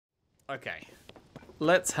Okay.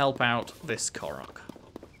 Let's help out this Korok.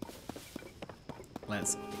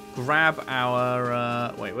 Let's grab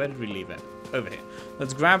our... wait, where did we leave it? Over here.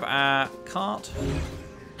 Let's grab our cart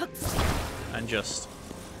and just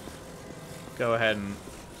go ahead and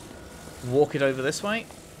walk it over this way.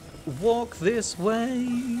 Walk this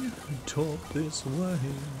way, talk this way,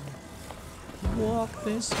 walk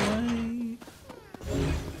this way,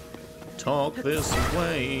 talk this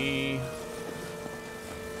way.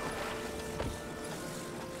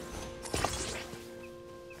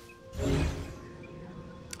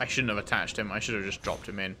 I shouldn't have attached him. I should have just dropped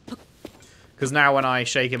him in. Because now when I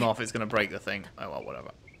shake him off, it's going to break the thing. Oh, well,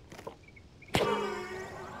 whatever.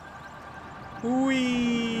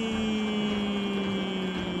 Whee!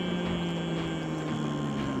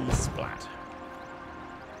 Splat.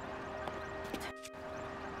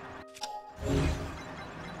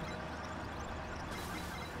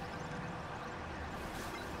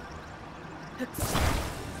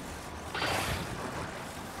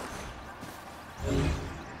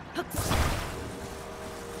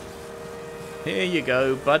 Here you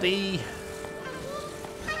go, buddy.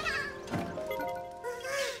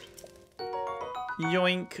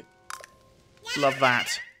 Yoink. Love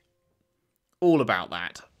that. All about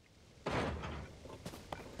that.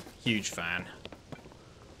 Huge fan.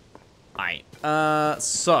 Aight.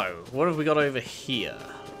 So, what have we got over here?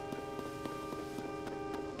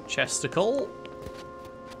 Chesticle.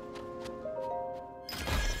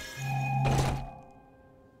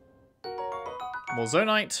 More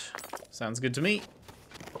Zonite. Sounds good to me.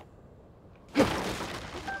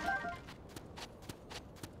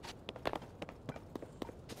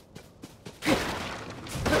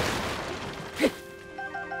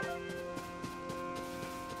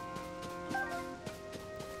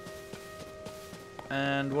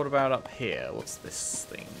 And what about up here? What's this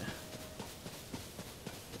thing?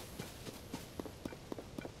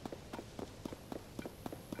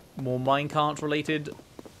 More minecart related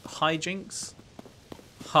hijinks?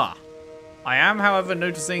 Ha. I am, however,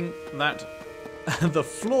 noticing that the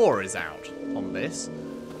floor is out on this.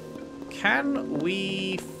 Can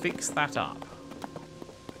we fix that up?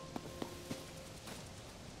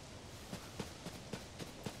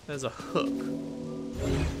 There's a hook.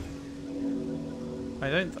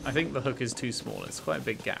 I think the hook is too small. It's quite a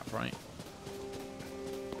big gap, right?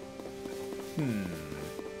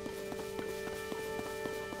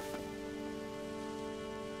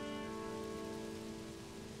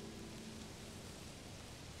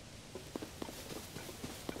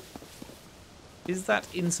 Is that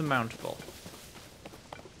insurmountable?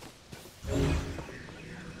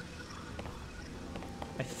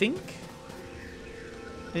 I think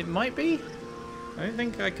it might be. I don't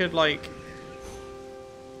think I could, like...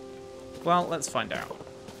 Well, let's find out.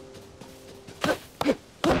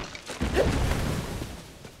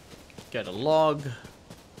 Get a log.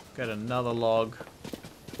 Get another log.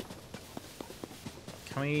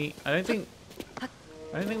 Can we... I don't think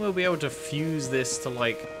we'll be able to fuse this to,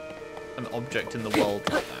 like, an object in the world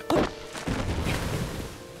like that.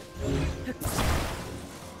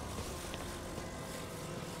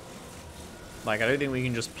 Like, I don't think we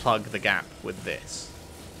can just plug the gap with this.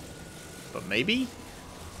 But maybe?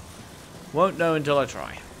 Won't know until I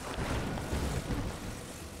try.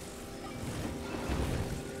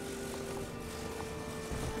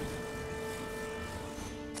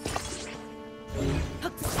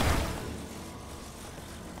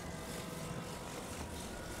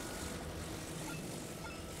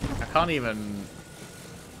 I can't even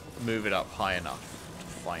move it up high enough to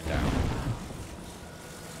find out.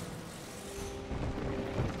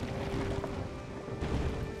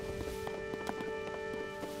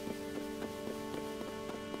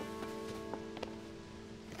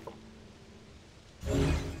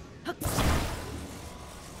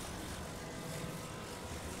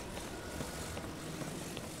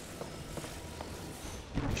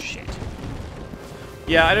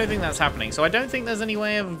 Yeah, I don't think that's happening. So I don't think there's any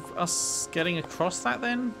way of us getting across that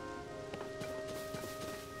then.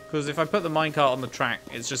 Because if I put the minecart on the track,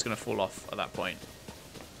 it's just going to fall off at that point.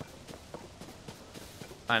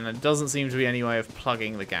 And there doesn't seem to be any way of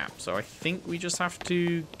plugging the gap. So I think we just have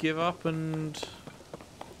to give up and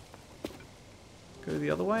go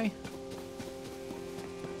the other way.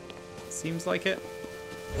 Seems like it.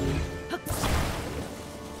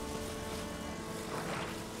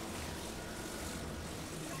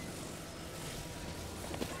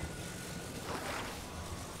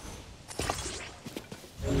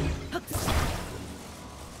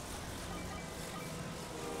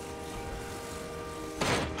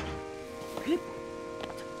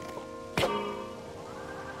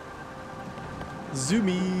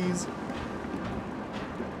 Zoomies.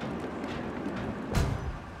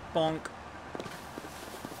 Bonk.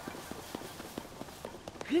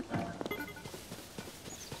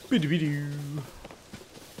 Bidoo-bidoo.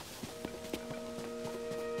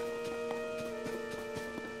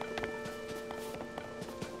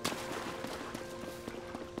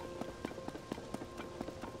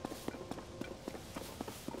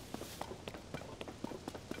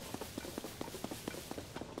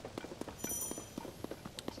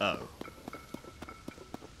 Oh.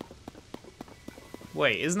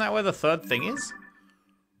 Wait, isn't that where the third thing is?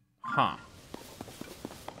 Huh.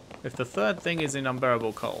 If the third thing is in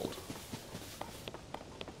unbearable cold.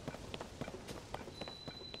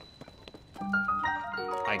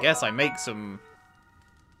 I guess I make some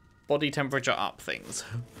body temperature up things.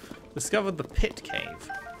 Discovered the pit cave.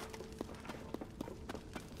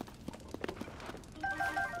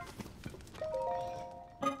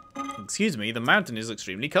 Excuse me, the mountain is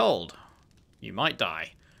extremely cold. You might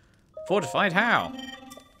die. Fortified how?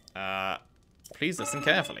 Please listen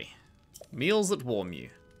carefully. Meals that warm you.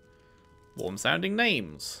 Warm sounding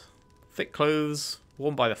names. Thick clothes,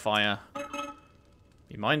 warmed by the fire.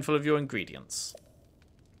 Be mindful of your ingredients.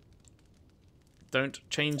 Don't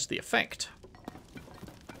change the effect.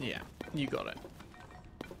 Yeah, you got it.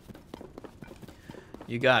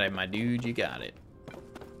 You got it, my dude, you got it.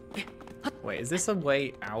 Wait, is this a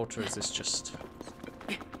way out or is this just...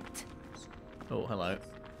 Oh, hello.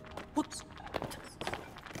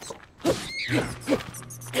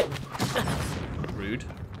 Rude.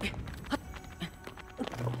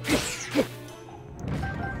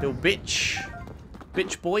 Little bitch.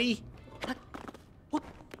 Bitch boy.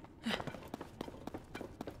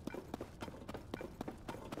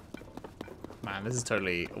 Man, this is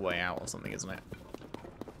totally a way out or something, isn't it?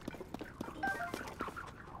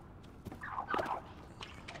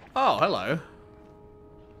 Oh, hello.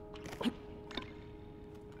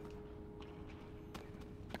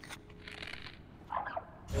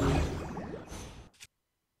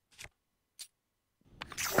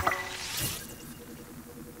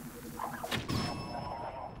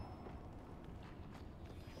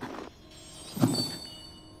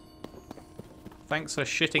 Thanks for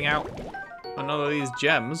shitting out another of these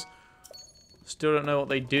gems. Still don't know what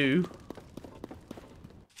they do.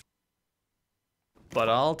 But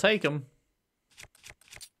I'll take them.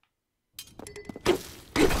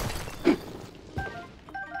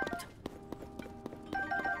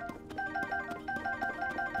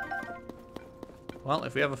 Well,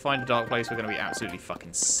 if we ever find a dark place, we're going to be absolutely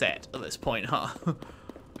fucking set at this point, huh?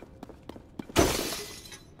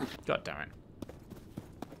 God damn it.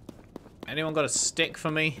 Anyone got a stick for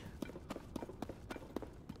me?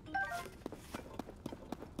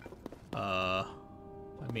 I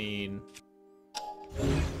mean...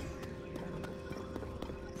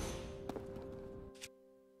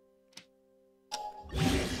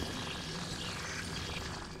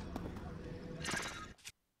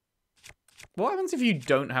 What happens if you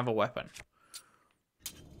don't have a weapon?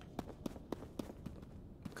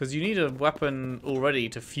 Because you need a weapon already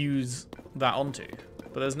to fuse that onto.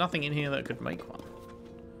 But there's nothing in here that could make one.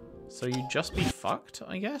 So you'd just be fucked,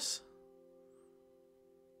 I guess?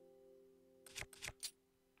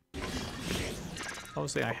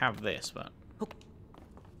 Obviously I have this, but...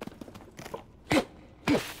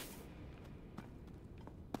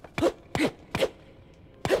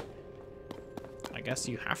 I guess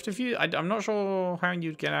you have to fuse... I'm not sure how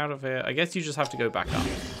you'd get out of here. I guess you just have to go back up.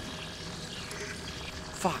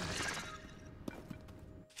 Fuck.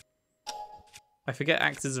 I forget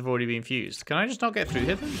axes have already been fused. Can I just not get through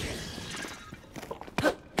here then?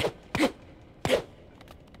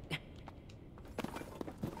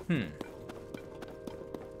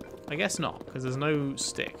 I guess not, because there's no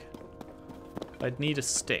stick. I'd need a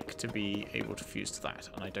stick to be able to fuse to that,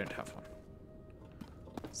 and I don't have one.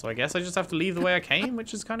 So I guess I just have to leave the way I came,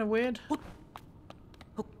 which is kind of weird.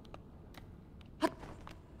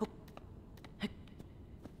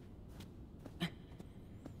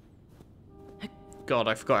 God,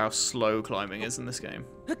 I forgot how slow climbing is in this game.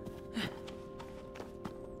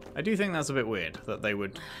 I do think that's a bit weird, that they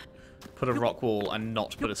would put a rock wall and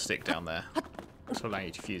not put a stick down there to allow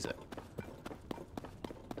you to fuse it.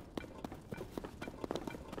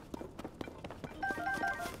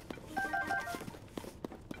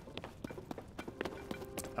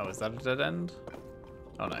 Oh, is that a dead end?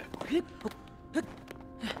 Oh no.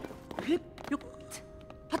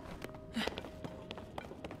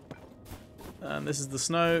 And this is the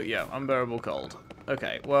snow. Yeah, unbearable cold.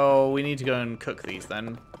 Okay, well, we need to go and cook these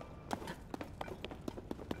then.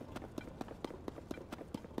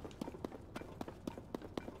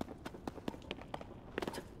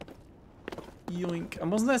 Yoink.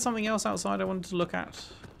 And wasn't there something else outside I wanted to look at?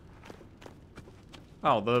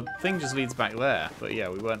 Oh, the thing just leads back there. But yeah,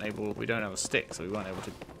 we don't have a stick, so we weren't able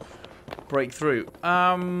to break through.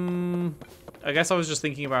 I guess I was just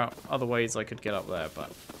thinking about other ways I could get up there,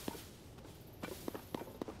 but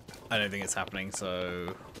I don't think it's happening,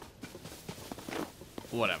 so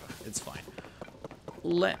whatever, it's fine.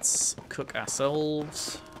 Let's cook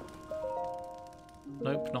ourselves.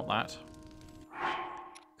 Nope, not that.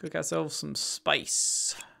 Cook ourselves some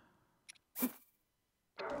spice.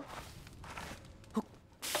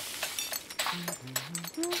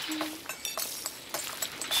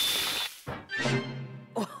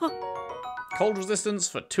 Cold resistance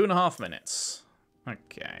for 2.5 minutes.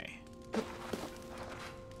 Okay.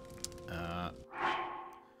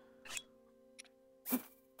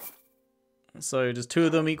 So does 2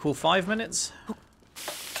 of them equal 5 minutes?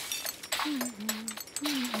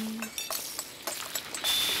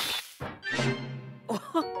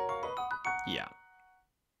 Yeah.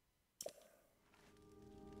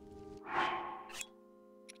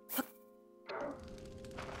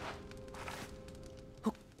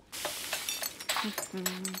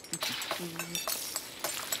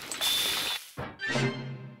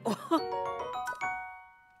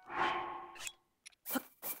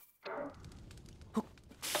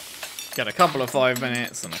 Got a couple of 5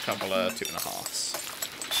 minutes and a couple of 2.5s.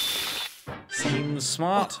 Seems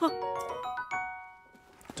smart.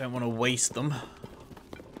 Don't want to waste them.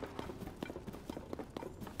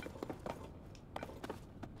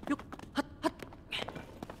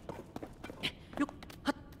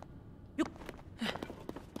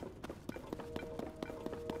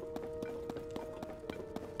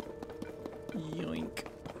 Yoink.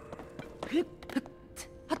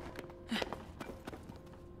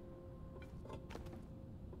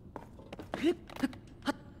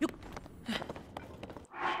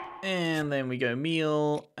 And then we go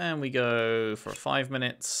meal, and we go for 5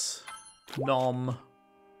 minutes. Nom.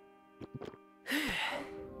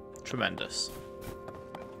 Tremendous.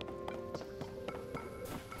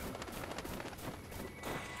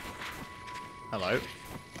 Hello.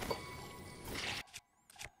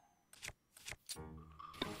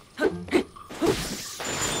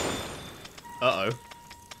 Uh-oh.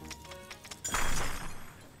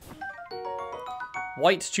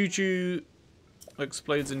 White choo-choo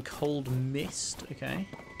explodes in cold mist. Okay.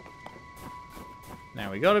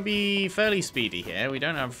 Now we gotta be fairly speedy here. We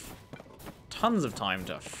don't have tons of time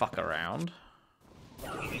to fuck around.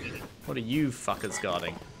 What are you fuckers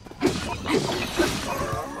guarding?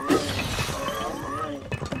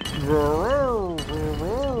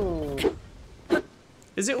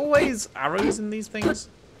 Is it always arrows in these things?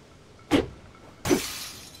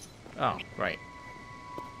 Oh, great.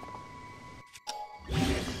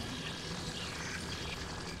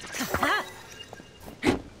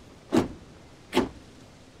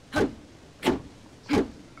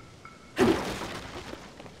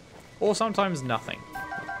 Or sometimes nothing.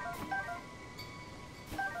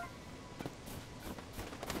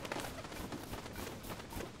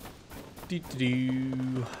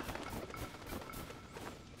 Do-do-do.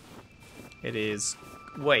 It is...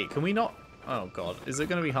 Wait, can we not... Oh god, is it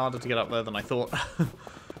going to be harder to get up there than I thought?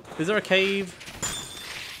 Is there a cave?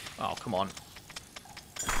 Oh, come on.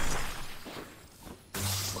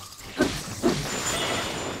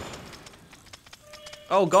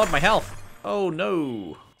 Oh god, my health! Oh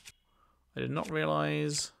no! I did not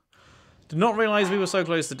realize we were so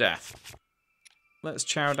close to death. Let's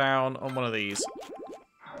chow down on one of these.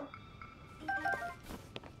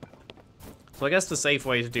 So I guess the safe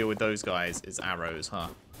way to deal with those guys is arrows, huh?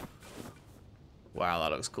 Wow,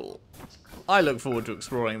 that looks cool. I look forward to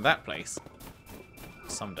exploring that place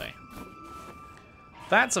someday.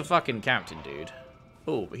 That's a fucking captain, dude.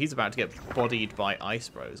 Oh, but he's about to get bodied by ice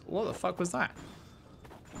bros. What the fuck was that?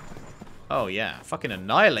 Oh yeah, fucking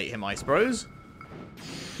annihilate him, ice bros.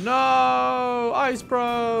 No, ice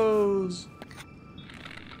bros.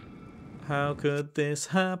 How could this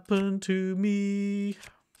happen to me?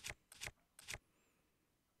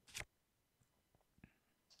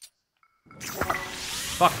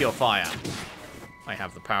 Fuck your fire. I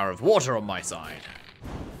have the power of water on my side.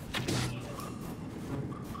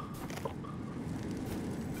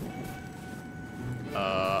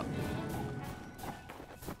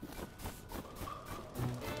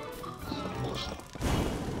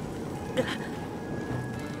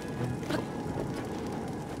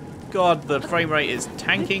 God, the frame rate is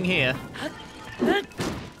tanking here.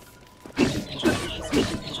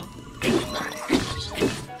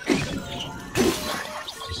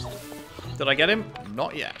 Did I get him?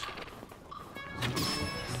 Not yet.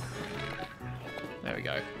 There we we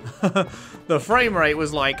go. The frame rate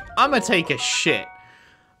was like, I'ma take a shit.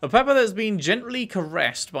 A pepper that's been gently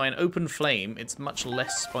caressed by an open flame, it's much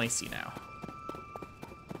less spicy now.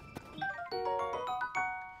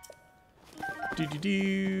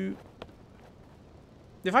 Do-do-do.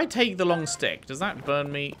 If I take the long stick, does that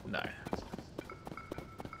burn me? No.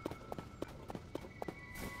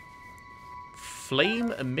 Flame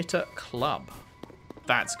Emitter Club.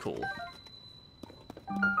 That's cool.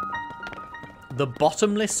 The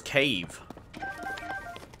Bottomless Cave.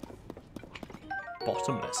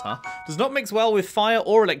 Bottomless, huh? Does not mix well with fire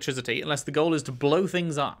or electricity unless the goal is to blow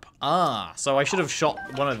things up. Ah, so I should have shot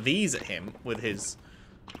one of these at him with his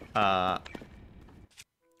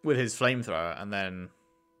flamethrower, and then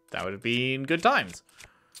that would have been good times.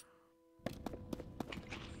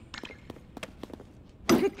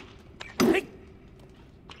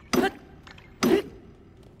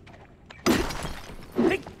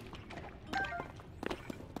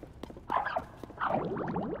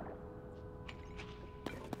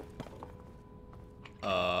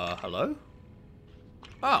 Hello?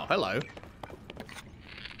 Oh, hello.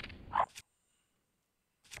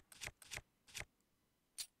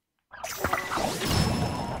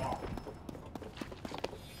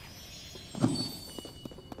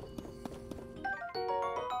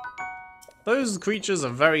 Those creatures are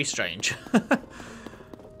very strange.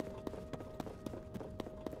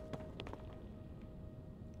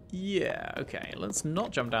 Yeah, okay, let's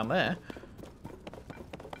not jump down there.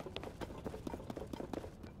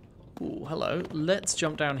 Ooh, hello. Let's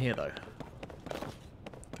jump down here, though.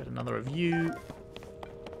 Get another of you.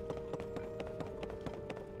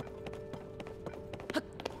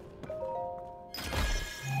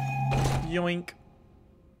 Yoink.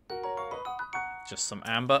 Just some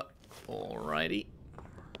amber. Alrighty.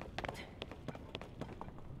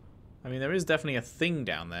 I mean, there is definitely a thing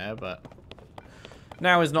down there, but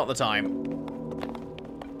now is not the time.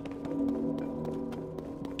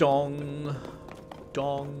 Dong.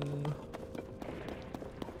 Dong.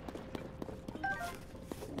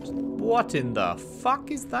 What in the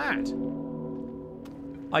fuck is that?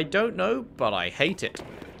 I don't know, but I hate it.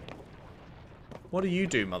 What do you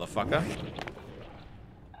do, motherfucker?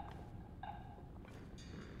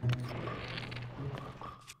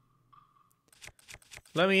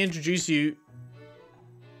 Let me introduce you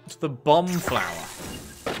to the bomb flower.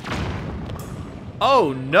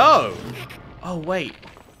 Oh, no! Oh, wait.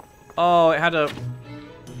 Oh, it had a...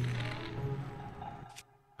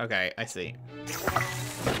 Okay, I see.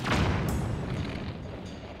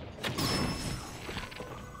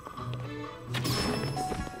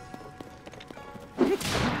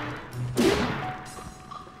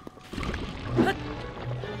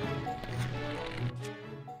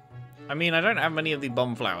 I mean, I don't have many of the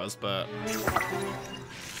bomb flowers, but...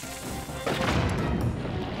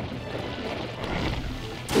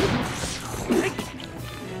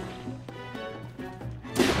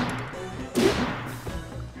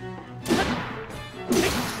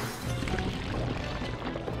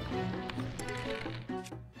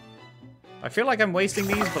 I feel like I'm wasting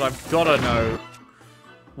these, but I've got to know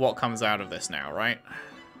what comes out of this now, right?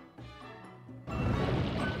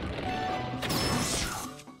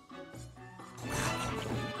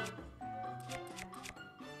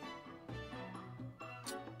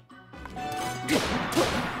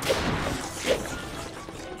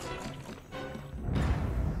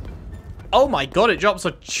 Oh my god, it drops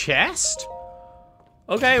a chest?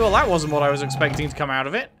 Okay, well that wasn't what I was expecting to come out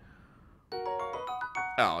of it.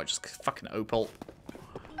 Oh, just fucking opal.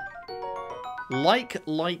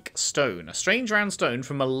 Like stone. A strange round stone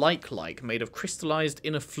from a like made of crystallized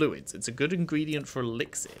inner fluids. It's a good ingredient for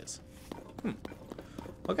elixirs.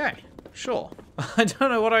 Okay, sure. I don't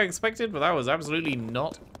know what I expected, but that was absolutely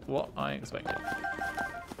not what I expected.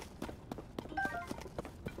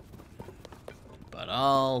 But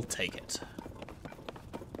I'll take it.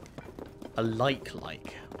 A like.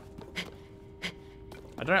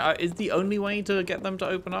 I don't know, is the only way to get them to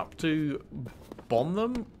open up to bomb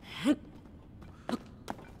them?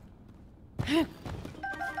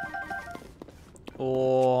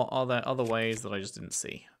 Or are there other ways that I just didn't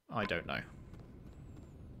see? I don't know.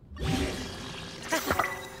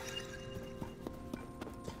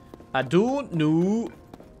 I don't know.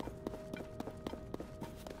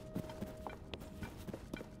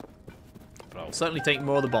 But I'll certainly take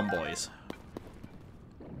more of the bomb boys.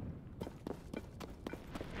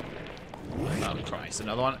 Oh Christ,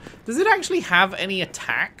 another one. Does it actually have any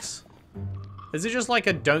attacks? Is it just like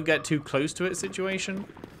a don't get too close to it situation?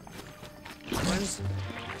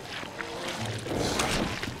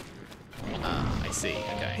 Ah, I see,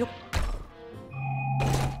 okay.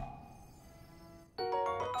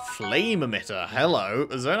 flame emitter. Hello.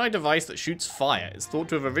 A zonite device that shoots fire is thought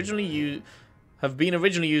to have been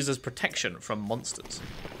originally used as protection from monsters.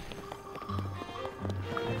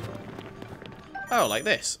 Oh, like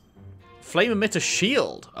this. Flame emitter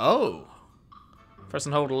shield. Oh. Press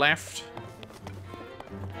and hold left.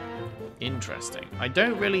 Interesting. I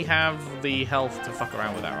don't really have the health to fuck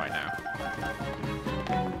around with that right now.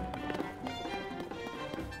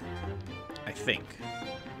 I think.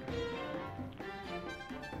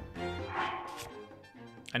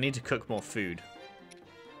 I need to cook more food.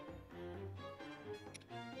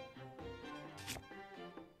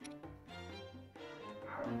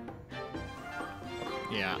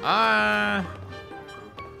 Yeah,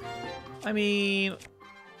 I mean...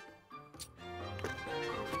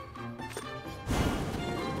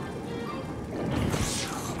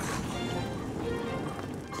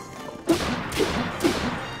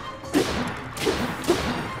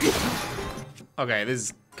 Okay, this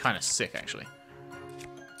is kind of sick, actually.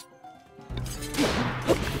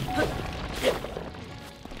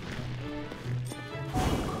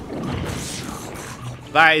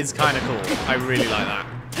 That is kind of cool. I really like that.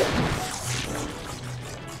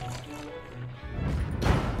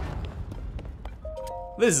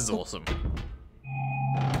 This is awesome.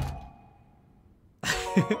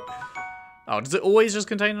 Oh, does it always just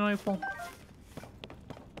contain an opal?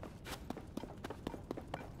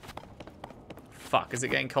 Fuck, is it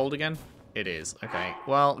getting cold again? It is. Okay.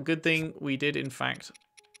 Well, good thing we did, in fact,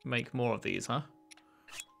 make more of these, huh?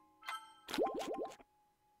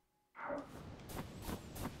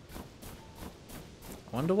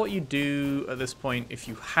 I wonder what you'd do at this point if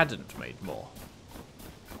you hadn't made more.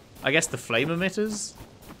 I guess the flame emitters?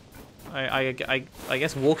 I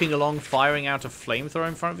guess walking along firing out a flamethrower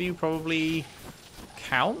in front of you probably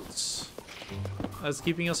counts as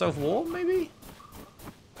keeping yourself warm, maybe?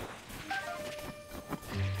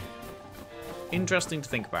 Interesting to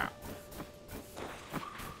think about.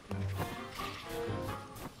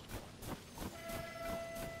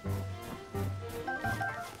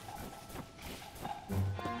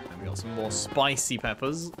 And we got some more spicy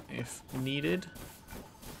peppers if needed.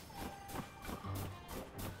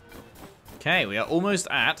 Okay, we are almost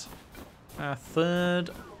at our third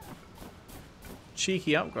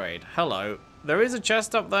cheeky upgrade. Hello. There is a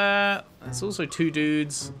chest up there. There's also two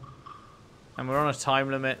dudes. And we're on a time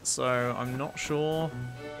limit, so I'm not sure.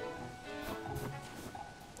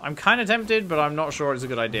 I'm kind of tempted, but I'm not sure it's a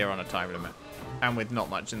good idea on a time limit. And with not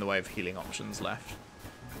much in the way of healing options left.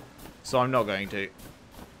 So I'm not going to.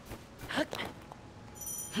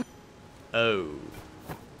 Oh.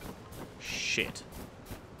 Shit.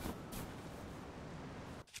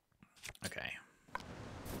 Okay.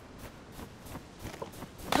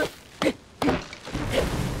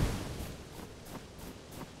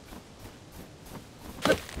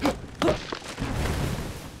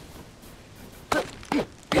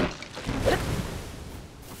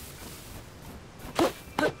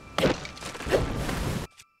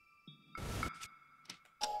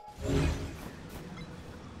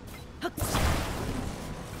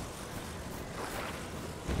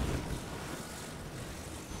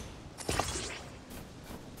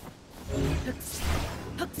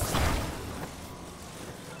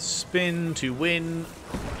 Spin to win.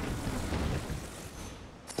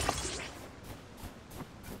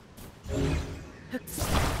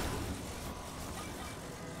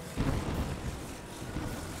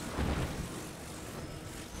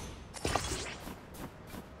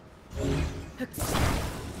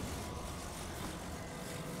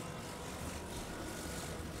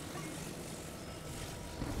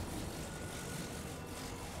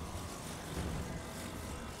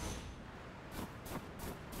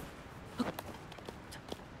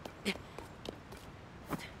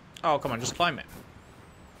 Oh, come on, just climb it.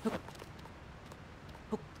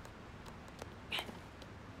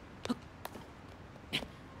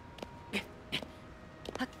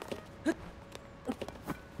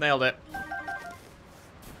 Nailed it.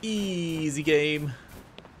 Easy game.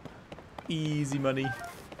 Easy money.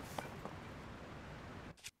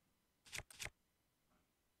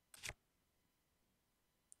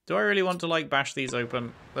 Do I really want to, like, bash these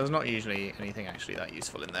open? There's not usually anything actually that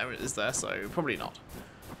useful in there, is there? So, probably not.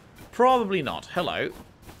 Probably not. Hello.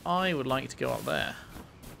 I would like to go up there.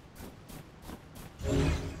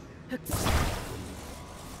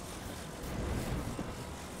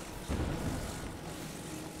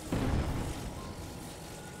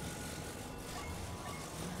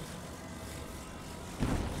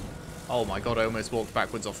 Oh my god, I almost walked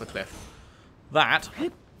backwards off the cliff. That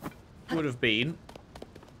would have been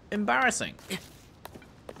embarrassing.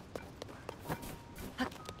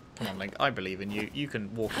 Come on, Link. I believe in you. You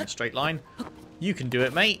can walk in a straight line. You can do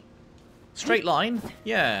it, mate. Straight line?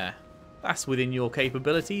 Yeah. That's within your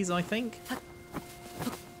capabilities, I think.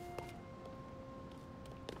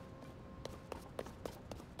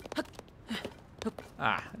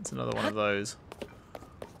 Ah, it's another one of those.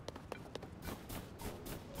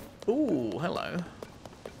 Ooh, hello.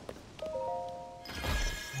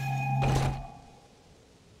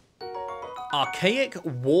 Archaic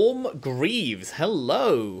Warm Greaves.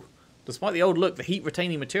 Hello. Despite the old look, the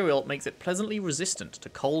heat-retaining material makes it pleasantly resistant to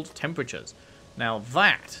cold temperatures. Now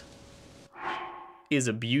that is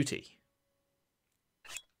a beauty.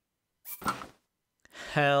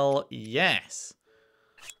 Hell yes.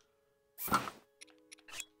 Huh,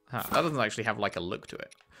 that doesn't actually have like a look to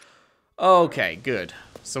it. Okay, good.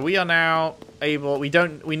 So we are now able, we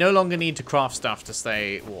no longer need to craft stuff to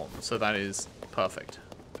stay warm. So that is perfect.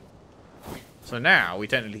 So now we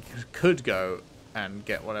technically could go and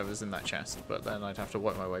get whatever's in that chest, but then I'd have to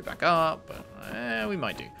work my way back up, but we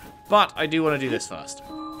might do. But I do want to do this first.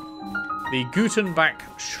 The Gutenbach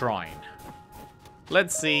Shrine.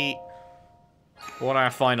 Let's see what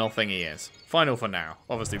our final thingy is. Final for now.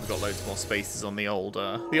 Obviously we've got loads more spaces on the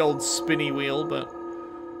old spinny wheel, but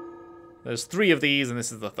there's 3 of these and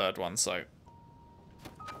this is the 3rd one, so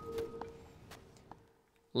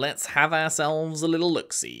let's have ourselves a little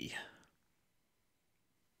look-see.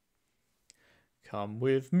 Come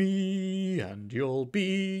with me and you'll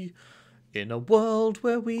be in a world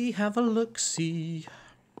where we have a look-see.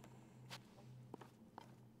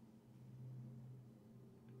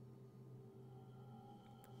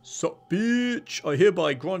 Sup, bitch? I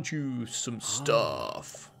hereby grant you some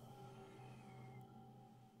stuff.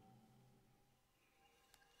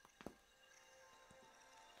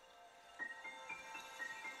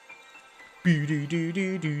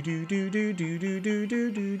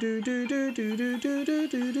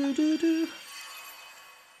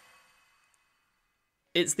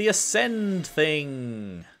 It's the ascend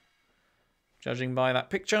thing. Judging by that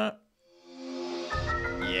picture.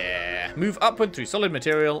 Yeah. Move upward through solid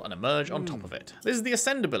material and emerge on top of it. This is the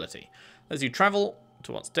ascend ability. As you travel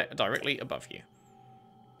to what's directly above you.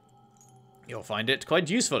 You'll find it quite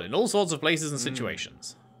useful in all sorts of places and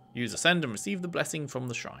situations. Use ascend and receive the blessing from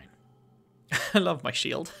the shrine. I love my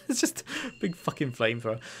shield. It's just a big fucking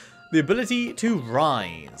flamethrower. The ability to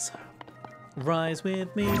rise. Rise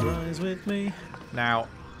with me, rise with me. Now,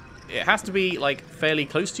 it has to be, like, fairly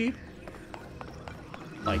close to you.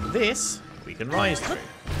 Like this, we can rise through.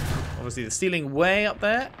 Obviously, the ceiling way up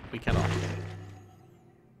there, we cannot.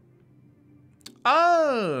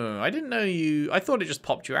 Oh, I didn't know you... I thought it just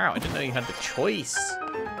popped you out. I didn't know you had the choice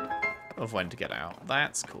of when to get out.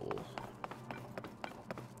 That's cool.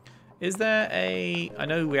 Is there a... I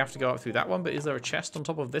know we have to go up through that one, but is there a chest on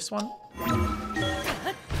top of this one?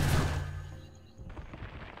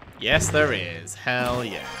 Yes, there is. Hell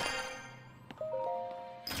yeah.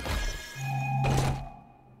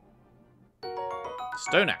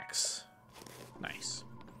 Stone axe. Nice.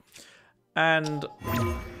 And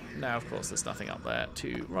now, of course, there's nothing up there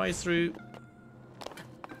to rise through.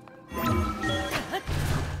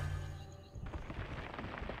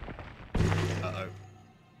 Uh-oh.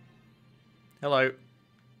 Hello.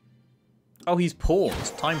 Oh, he's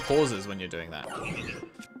paused. Time pauses when you're doing that.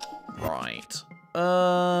 Right.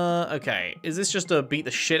 Okay. Is this just a beat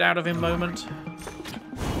the shit out of him moment?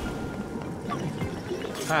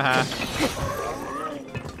 Haha.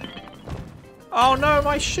 Oh no,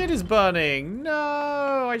 my shit is burning.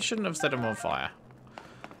 No, I shouldn't have set him on fire.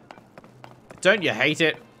 Don't you hate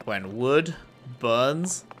it when wood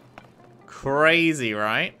burns? Crazy,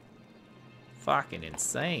 right? Fucking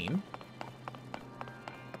insane.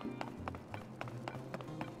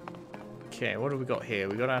 Okay, what have we got here?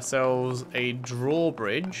 We got ourselves a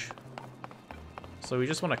drawbridge. So we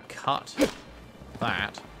just want to cut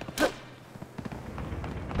that.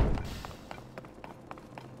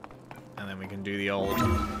 And then we can do the old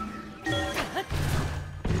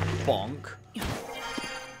bonk.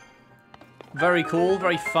 Very cool,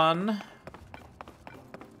 very fun.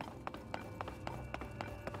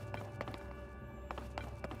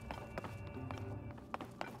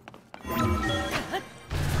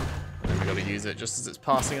 Use it just as it's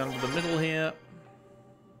passing under the middle here.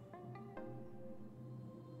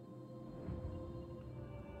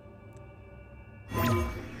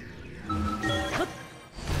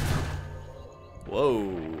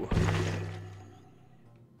 Whoa.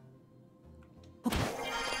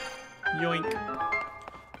 Yoink.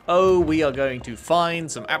 Oh, we are going to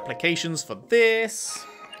find some applications for this.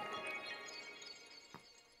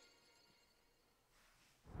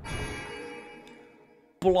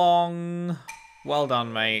 Blong. Well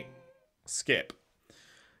done, mate. Skip.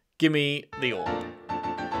 Gimme the orb.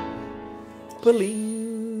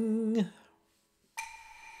 Bling.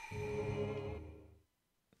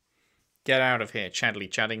 Get out of here, Chadley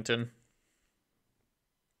Chaddington.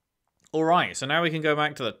 Alright, so now we can go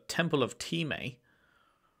back to the Temple of Time.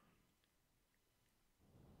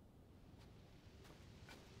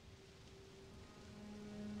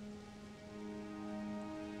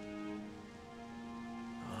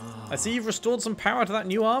 I see you've restored some power to that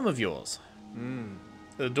new arm of yours.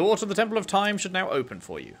 The door to the Temple of Time should now open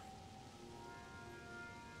for you.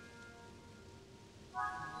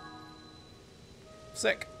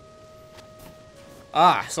 Sick.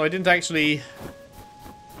 Ah, so I didn't actually...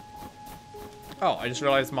 Oh, I just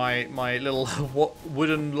realized my little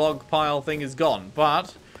wooden log pile thing is gone,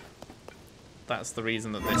 but that's the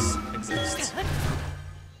reason that this exists.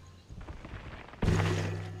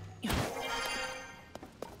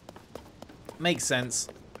 Makes sense.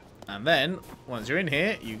 And then, once you're in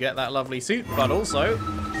here, you get that lovely suit, but also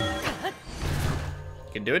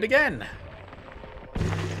you can do it again.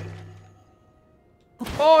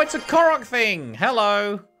 Oh, it's a Korok thing!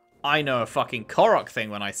 Hello! I know a fucking Korok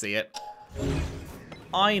thing when I see it.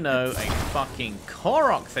 I know a fucking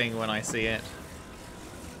Korok thing when I see it.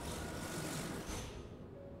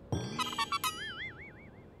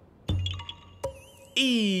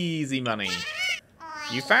 Easy money.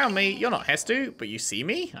 You found me. You're not Hestu, but you see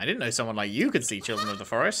me? I didn't know someone like you could see Children of the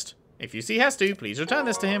Forest. If you see Hestu, please return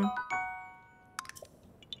this to him.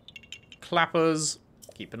 Clappers.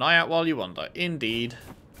 Keep an eye out while you wander. Indeed.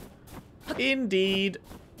 Indeed.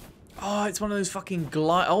 Oh, it's one of those fucking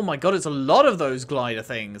glide... Oh my god, it's a lot of those glider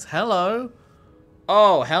things. Hello.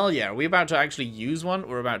 Oh, hell yeah. Are we about to actually use one?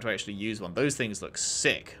 We're about to actually use one. Those things look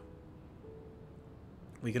sick.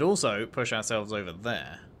 We could also push ourselves over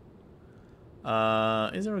there.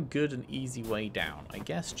 Is there a good and easy way down? I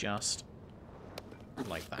guess just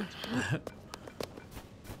like that.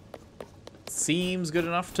 Seems good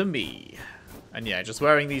enough to me. And yeah, just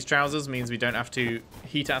wearing these trousers means we don't have to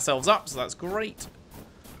heat ourselves up, so that's great.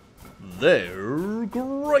 They're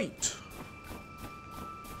great.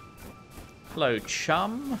 Hello,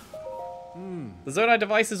 chum. The Zonai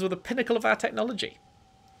devices were the pinnacle of our technology.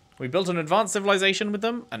 We built an advanced civilization with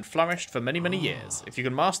them and flourished for many, many years. If you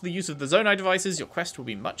can master the use of the Zonai devices, your quest will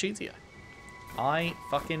be much easier. I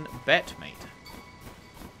fucking bet, mate.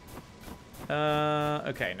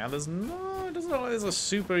 Okay, now there's no... It doesn't look like there's a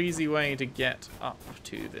super easy way to get up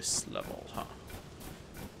to this level, huh?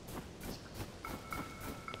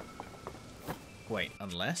 Wait,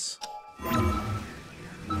 unless...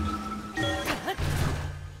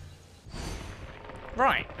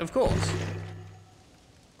 Right, of course.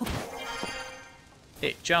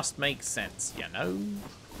 It just makes sense, you know?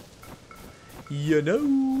 You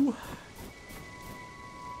know?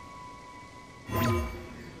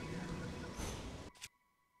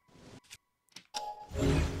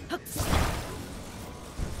 Let's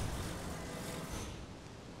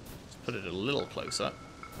put it a little closer.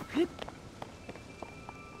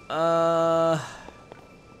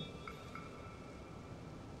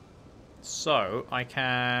 So, I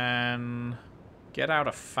can get out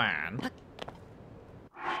a fan.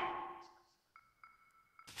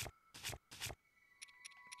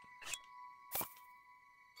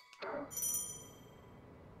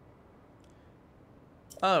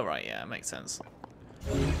 Oh, right, yeah, makes sense.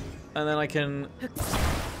 And then I can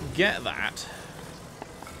get that.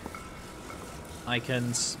 I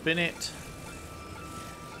can spin it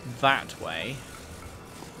that way.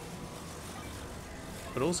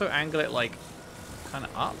 But also angle it, like, kind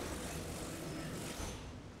of up.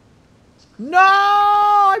 No!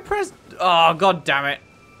 I pressed... Oh, god damn it.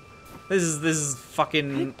 This is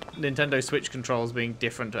fucking Nintendo Switch controls being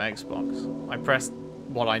different to Xbox. I pressed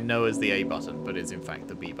what I know as the A button, but is in fact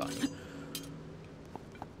the B button.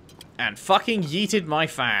 And fucking yeeted my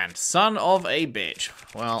fan. Son of a bitch.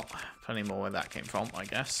 Well, plenty more where that came from, I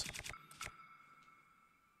guess.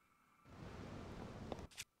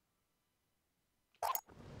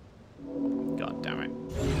 God damn it.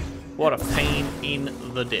 What a pain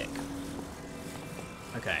in the dick.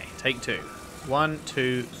 Okay, take two. 1,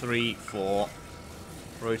 2, 3, 4.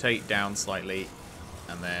 Rotate down slightly.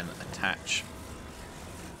 And then attach.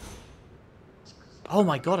 Oh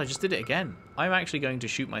my god, I just did it again. I'm actually going to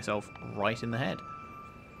shoot myself right in the head.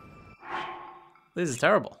 This is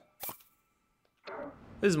terrible.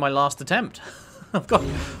 This is my last attempt. I've got...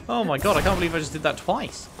 Oh my god, I can't believe I just did that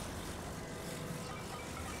twice.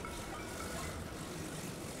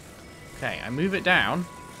 Okay, I move it down,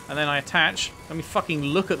 and then I attach. Let me fucking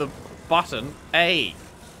look at the button. A.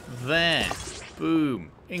 There.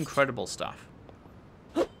 Boom. Incredible stuff.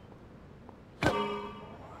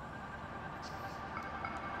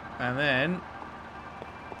 And then...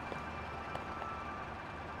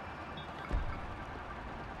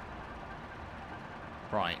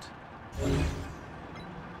 Right.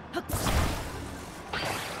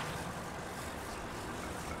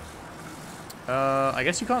 I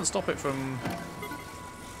guess you can't stop it from...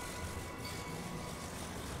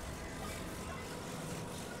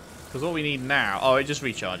 Because what we need now... Oh, it just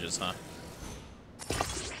recharges, huh?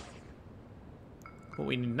 What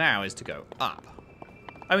we need now is to go up.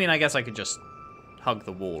 I mean, I guess I could just hug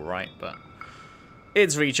the wall, right? But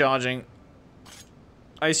it's recharging.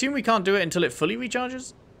 I assume we can't do it until it fully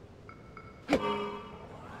recharges?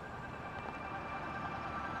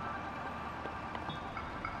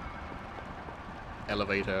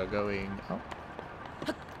 Elevator going up.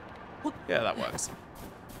 Yeah, that works.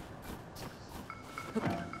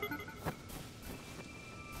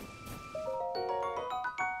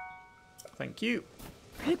 Thank you.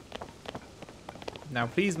 Now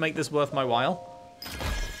please make this worth my while.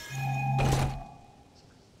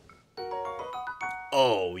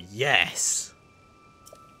 Oh, yes.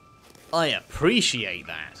 I appreciate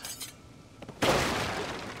that.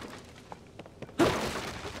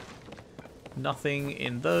 Nothing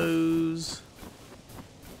in those.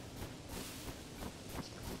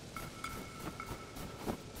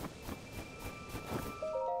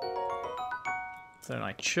 So then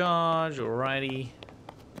I charge, alrighty.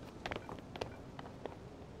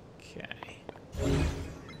 Okay.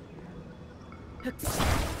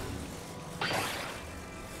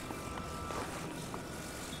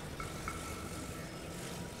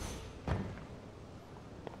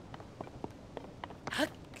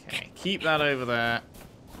 Keep that over there.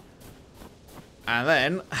 And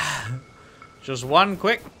then, just one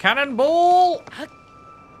quick cannonball.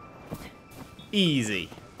 Easy.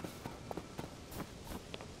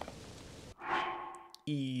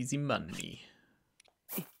 Easy money.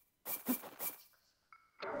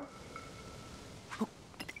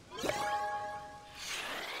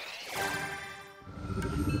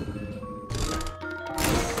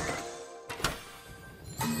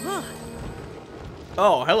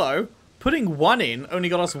 Oh, hello. Putting 1 in only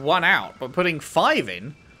got us 1 out, but putting 5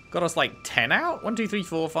 in got us like 10 out? 1, 2, 3,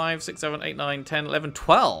 4, 5, 6, 7, 8, 9, 10, 11,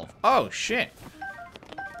 12. Oh, shit.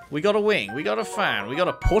 We got a wing, we got a fan, we got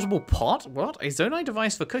a portable pot? What? A Zonai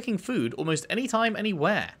device for cooking food almost anytime,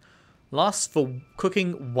 anywhere. Lasts for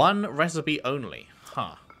cooking 1 recipe only.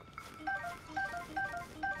 Huh.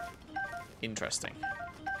 Interesting.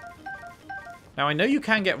 Now, I know you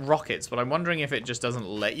can get rockets, but I'm wondering if it just doesn't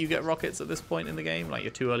let you get rockets at this point in the game. Like, you're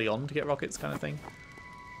too early on to get rockets kind of thing.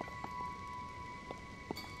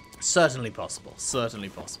 Certainly possible. Certainly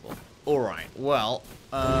possible. Alright, well,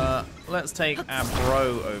 let's take our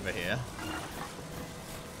bro over here.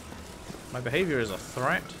 My behavior is a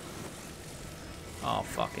threat. I'll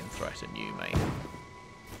fucking threaten you, mate.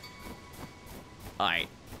 Aight.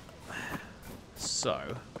 So...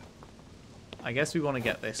 I guess we want to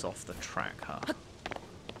get this off the track, huh?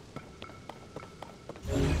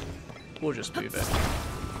 We'll just move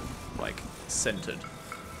it, like, centered.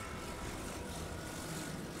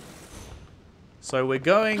 So we're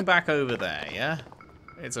going back over there, yeah?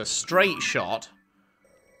 It's a straight shot.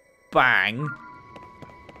 Bang.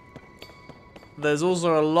 There's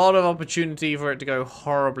also a lot of opportunity for it to go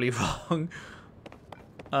horribly wrong.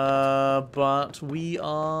 But we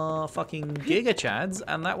are fucking Giga Chads,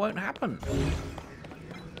 and that won't happen.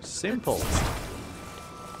 Simple.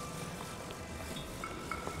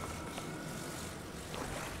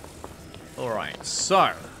 Alright,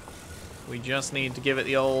 so we just need to give it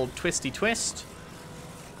the old twisty twist.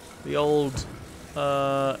 The old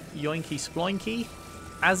yoinky sploinky,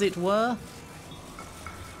 as it were.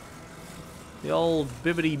 The old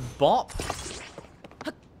bibbity bop.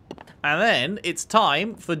 And then it's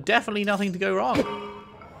time for definitely nothing to go wrong.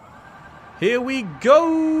 Here we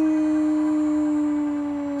go!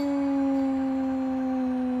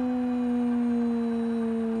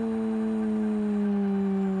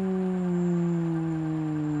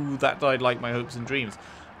 That died like my hopes and dreams.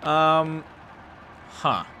 Huh.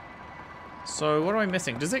 So what am I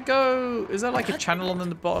missing? Does it go... Is there like a channel on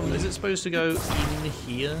the bottom? Is it supposed to go in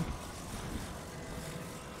here?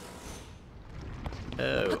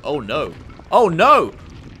 Oh no. Oh no!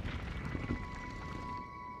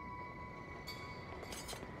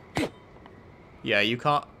 Yeah, you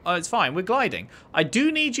can't... Oh, it's fine. We're gliding. I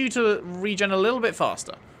do need you to regen a little bit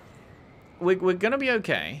faster. We're gonna be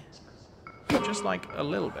okay. Just like a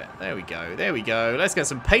little bit. There we go. There we go. Let's get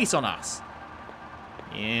some pace on us.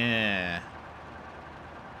 Yeah.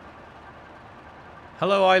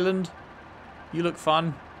 Hello, island. You look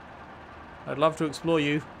fun. I'd love to explore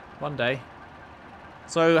you one day.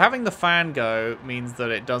 So having the fan go means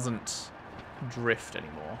that it doesn't drift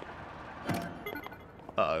anymore.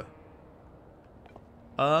 Uh-oh.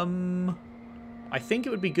 I think it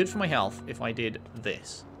would be good for my health if I did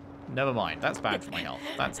this. Never mind. That's bad for my health.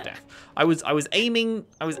 That's death. I was aiming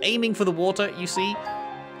for the water, you see?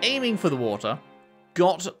 Aiming for the water.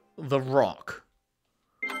 Got the rock.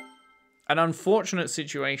 An unfortunate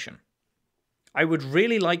situation. I would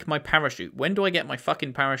really like my parachute. When do I get my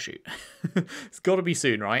fucking parachute? It's got to be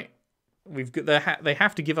soon, right? They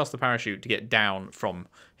have to give us the parachute to get down from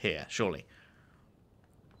here, surely.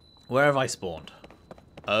 Where have I spawned?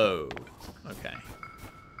 Oh, okay.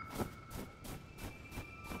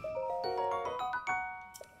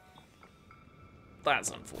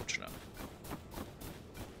 That's unfortunate.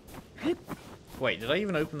 Wait, did I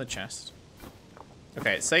even open the chest?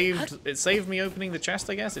 Okay, it saved me opening the chest,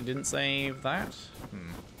 I guess. It didn't save that.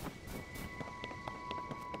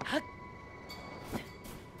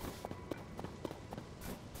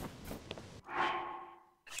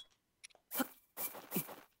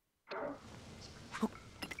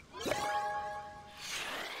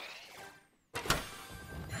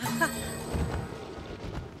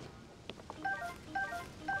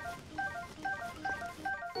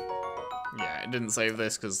 Yeah, it didn't save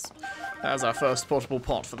this because that was our first portable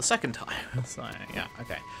pot for the second time. So, yeah,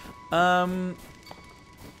 okay.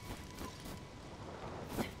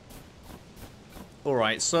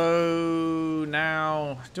 Alright, so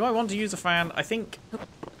now... Do I want to use a fan?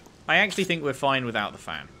 I actually think we're fine without the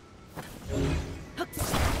fan.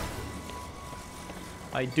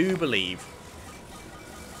 I do believe.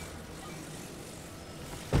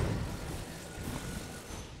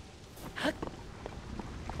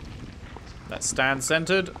 Let's stand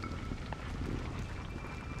centered.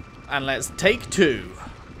 And let's take two.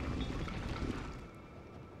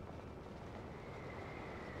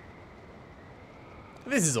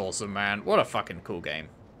 This is awesome, man. What a fucking cool game.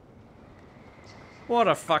 What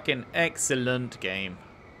a fucking excellent game.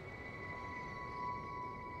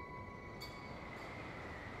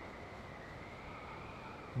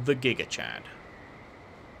 The Giga Chad.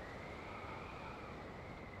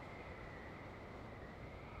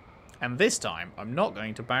 And this time, I'm not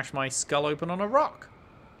going to bash my skull open on a rock.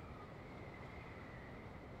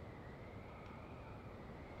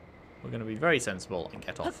 We're going to be very sensible and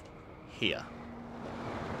get off here.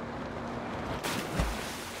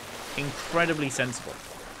 Incredibly sensible.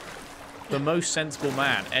 The most sensible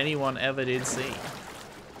man anyone ever did see.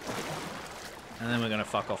 And then we're going to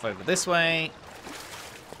fuck off over this way.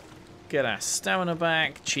 Get our stamina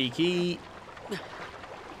back. Cheeky.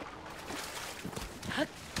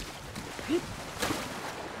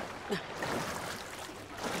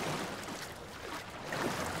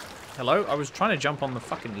 Hello? I was trying to jump on the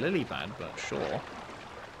fucking lily pad, but sure.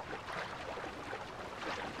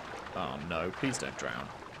 Oh no, please don't drown.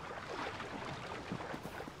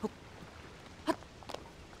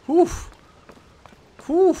 Woof.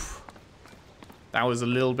 Woof. That was a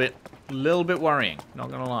little bit worrying, not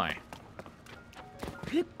gonna lie.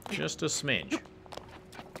 Just a smidge.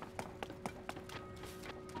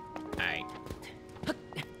 Hey.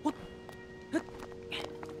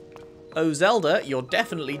 Oh, Zelda, you're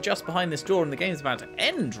definitely just behind this door and the game's about to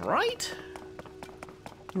end, right?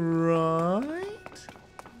 Right?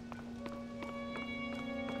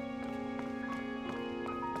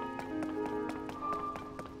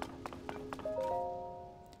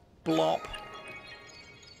 Blop.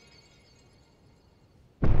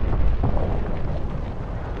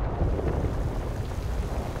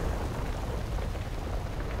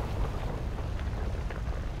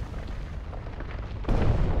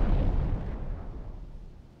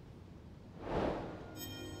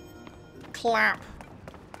 Clap.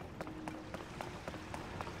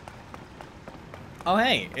 Oh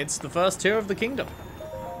hey, it's the first tier of the kingdom.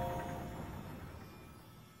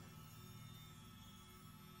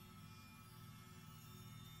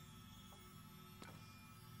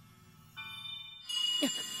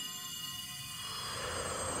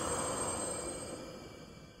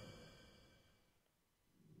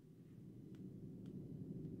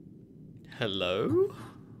 Hello?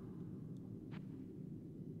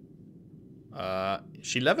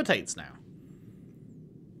 She levitates now.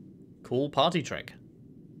 Cool party trick.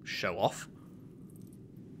 Show off.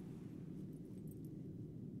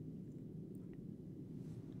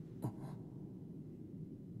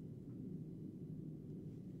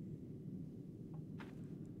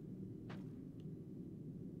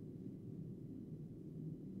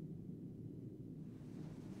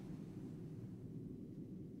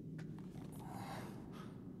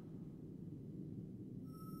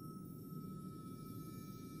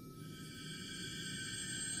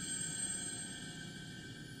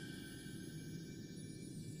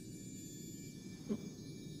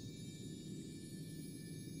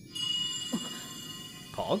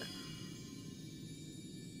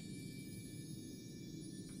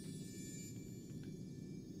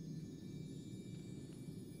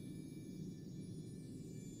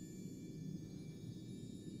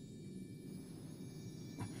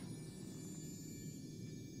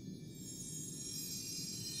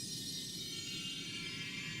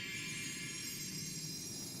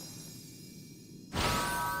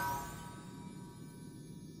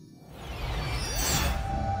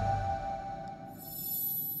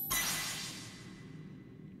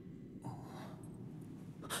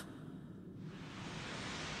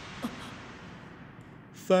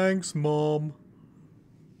 Thanks, Mom.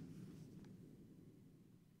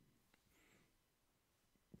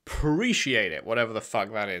 Appreciate it, whatever the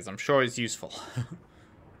fuck that is. I'm sure it's useful.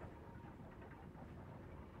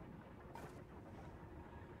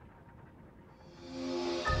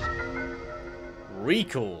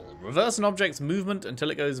 Recall. Reverse an object's movement until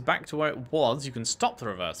it goes back to where it was. You can stop the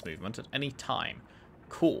reverse movement at any time.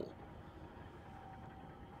 Cool.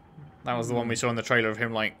 That was the one we saw in the trailer of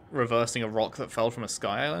him, like, reversing a rock that fell from a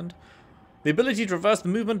sky island. The ability to reverse the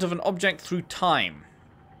movement of an object through time.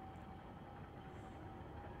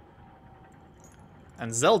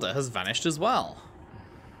 And Zelda has vanished as well.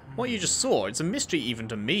 What you just saw, it's a mystery even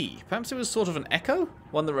to me. Perhaps it was sort of an echo?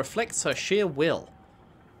 One that reflects her sheer will.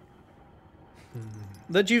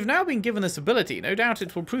 That you've now been given this ability, no doubt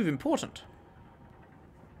it will prove important.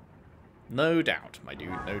 No doubt, my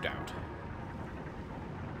dude, no doubt.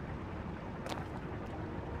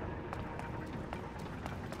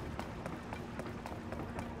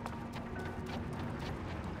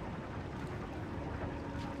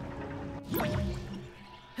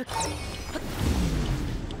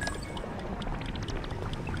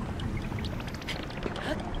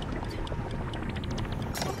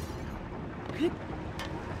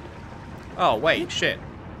 Oh, wait, shit.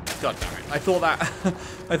 God damn it. I thought that...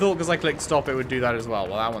 I thought because I clicked stop it would do that as well.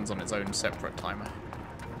 Well, that one's on its own separate timer.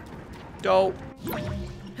 Go.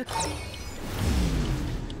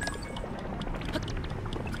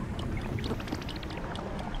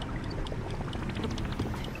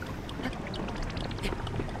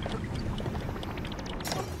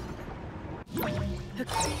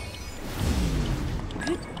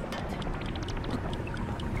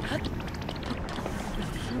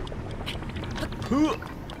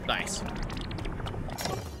 Nice.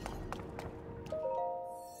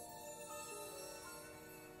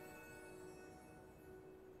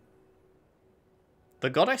 The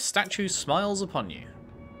goddess statue smiles upon you.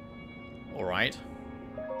 Alright.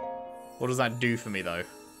 What does that do for me, though?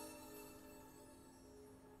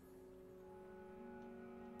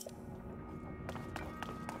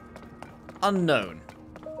 Unknown.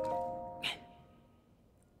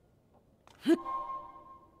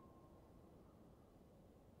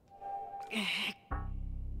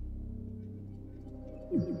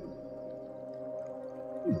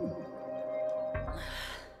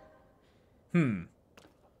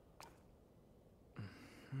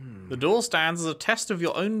 The door stands as a test of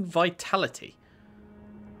your own vitality.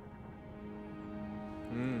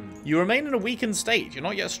 You remain in a weakened state. You're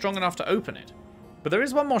not yet strong enough to open it. But there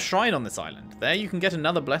is one more shrine on this island. There you can get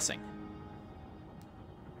another blessing.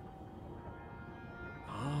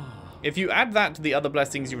 If you add that to the other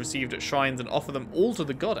blessings you received at shrines and offer them all to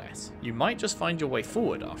the goddess, you might just find your way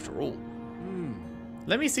forward after all.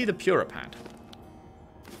 Let me see the Puripad.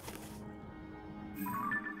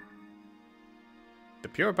 The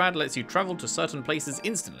Puripad lets you travel to certain places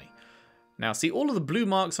instantly. Now see all of the blue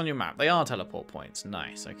marks on your map. They are teleport points.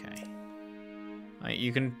 Nice, okay. Right,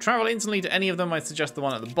 you can travel instantly to any of them. I suggest the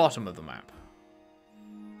one at the bottom of the map.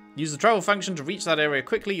 Use the travel function to reach that area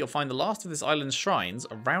quickly. You'll find the last of this island's shrines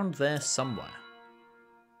around there somewhere.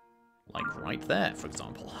 Like right there, for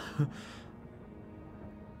example.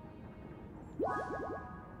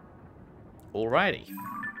 Alrighty.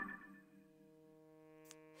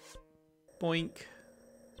 Boink.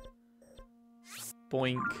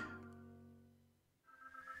 Boink.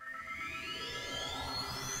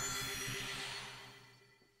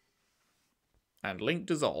 And link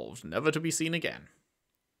dissolved, never to be seen again.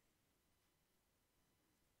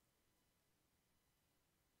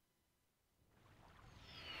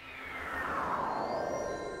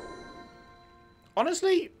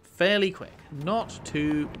 Honestly, fairly quick. Not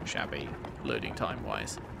too shabby, loading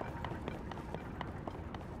time-wise.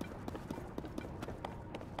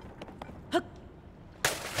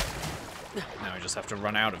 Now I just have to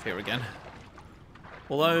run out of here again.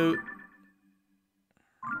 Although...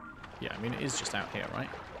 yeah, I mean, it is just out here, right?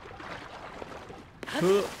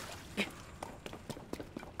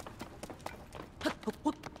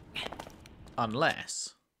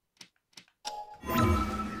 Unless...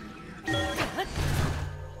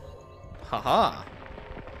 haha!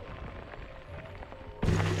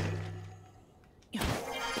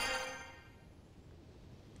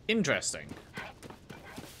 Interesting.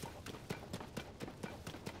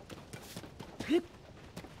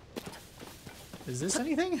 Is this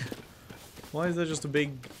anything? Why is there just a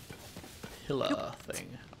big pillar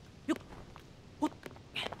thing?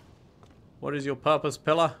 What is your purpose,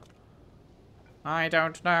 pillar? I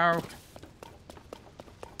don't know.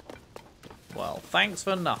 Well, thanks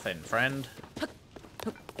for nothing, friend.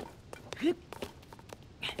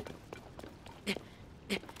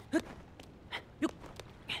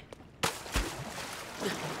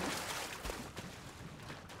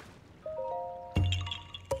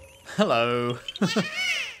 Hello.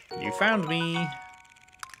 You found me.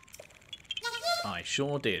 I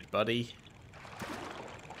sure did, buddy.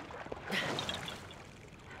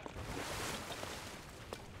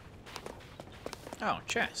 Oh,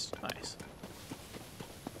 chest. Nice.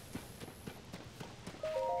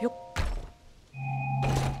 Yup.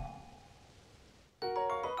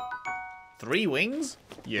 3 wings?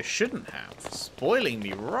 You shouldn't have. Spoiling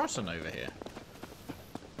me rotten over here.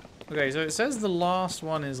 Okay, so it says the last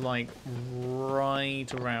one is like right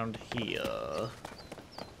around here.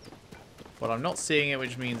 But I'm not seeing it,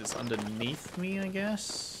 which means it's underneath me, I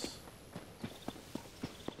guess.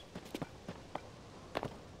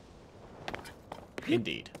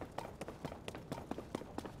 Indeed.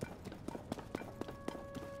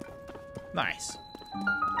 Nice.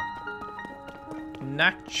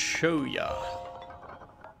 Nachoya.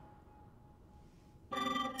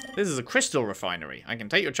 This is a crystal refinery. I can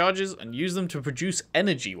take your charges and use them to produce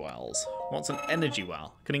energy wells. What's an energy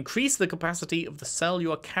well? Can increase the capacity of the cell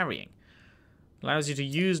you are carrying. Allows you to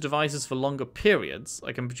use devices for longer periods.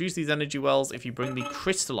 I can produce these energy wells if you bring me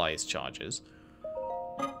crystallized charges.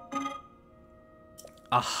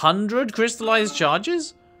 100 crystallized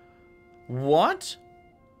charges? What?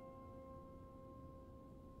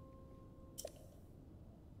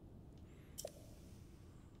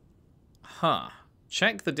 Huh.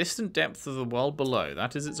 Check the distant depth of the world below.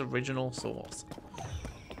 That is its original source.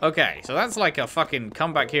 Okay, so that's like a fucking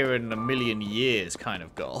come back here in a million years kind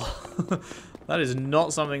of goal. That is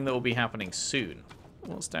not something that will be happening soon.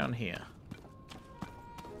 What's down here?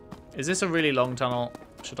 Is this a really long tunnel?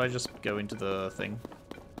 Should I just go into the thing?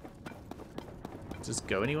 Does this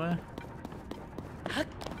go anywhere?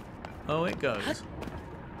 Oh, it goes.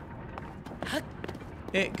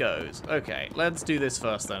 It goes. Okay, let's do this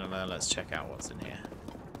first then, and then let's check out what's in here.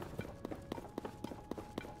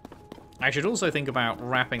 I should also think about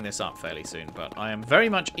wrapping this up fairly soon, but I am very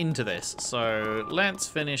much into this, so let's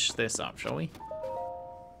finish this up, shall we?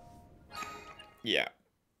 Yeah.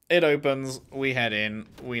 It opens, we head in,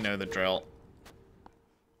 we know the drill.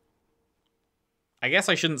 I guess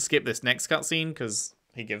I shouldn't skip this next cutscene, because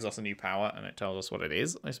he gives us a new power, and it tells us what it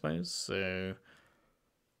is, I suppose, so...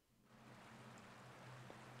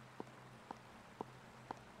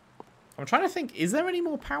 I'm trying to think, is there any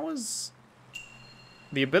more powers?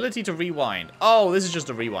 The ability to rewind. Oh, this is just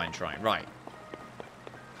a rewind shrine, right.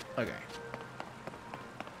 Okay.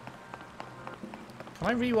 Can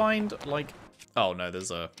I rewind, like... Oh, no,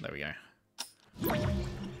 there's a... There we go.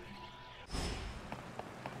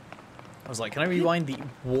 I was like, can I rewind the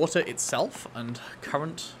water itself and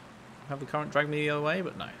current... Have the current drag me the other way?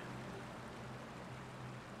 But no.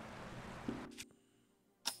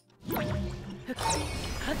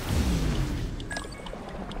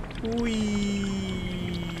 Whee!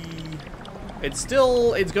 It's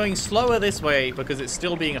going slower this way because it's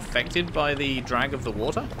still being affected by the drag of the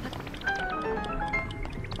water.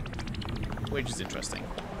 Which is interesting.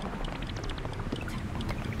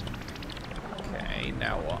 Okay,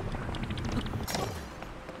 now what?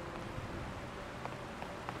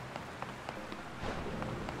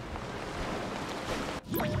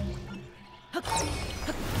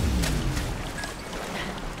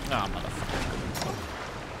 Ah, motherfucker.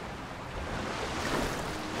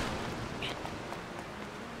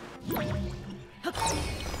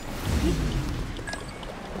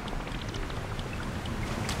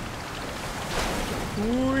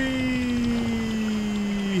 Whee!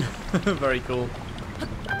 Very cool.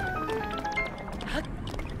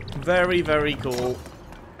 Very, very cool.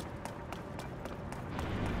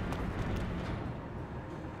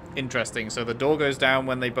 Interesting. So the door goes down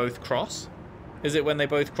when they both cross? Is it when they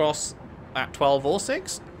both cross at 12 or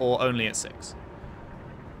 6? Or only at 6?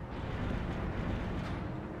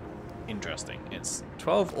 Interesting. It's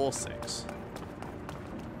 12 or 6.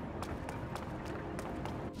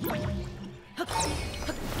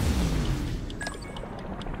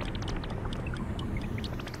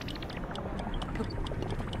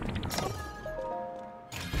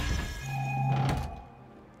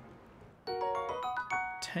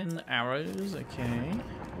 Ten arrows, okay.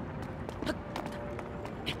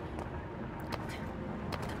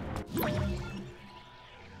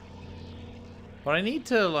 But I need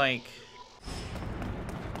to, like...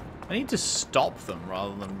 I need to stop them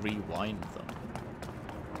rather than rewind them.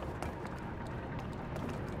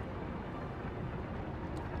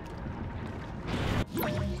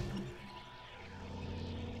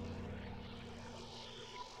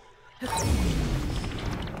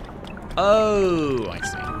 Oh, I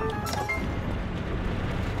see.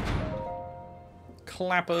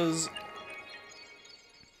 Clappers.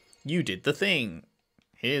 You did the thing.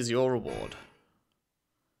 Here's your reward.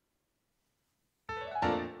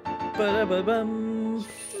 Ba-da-ba-bum.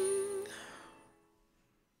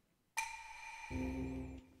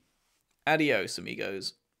 Adios,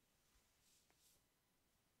 amigos.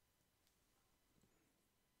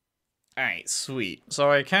 Alright, sweet.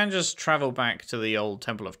 So I can just travel back to the old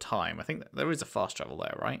Temple of Time. I think there is a fast travel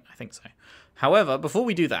there, right? I think so. However, before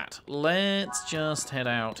we do that, let's just head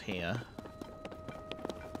out here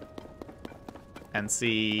and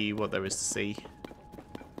see what there is to see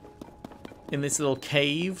in this little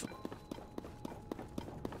cave.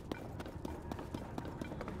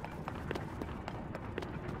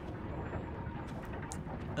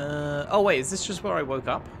 Oh wait, is this just where I woke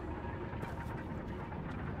up?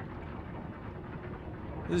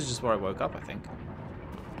 This is just where I woke up, I think.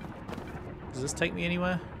 Does this take me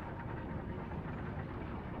anywhere?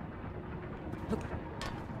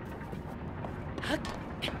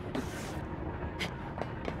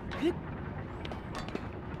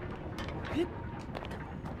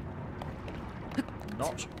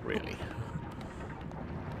 Not really.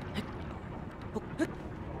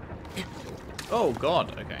 Oh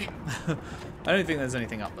god, okay. I don't think there's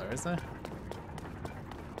anything up there, is there?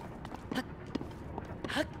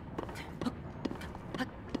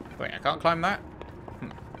 Wait, I can't climb that?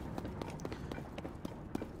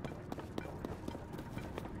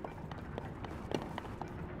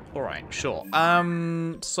 Alright, sure.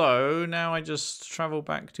 So now I just travel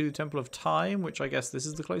back to the Temple of Time, which I guess this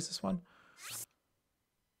is the closest one.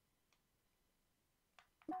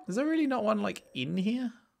 Is there really not one, like, in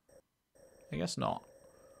here? I guess not.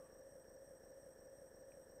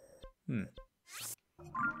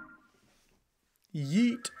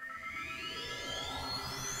 Yeet.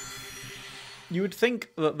 You would think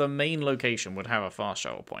that the main location would have a fast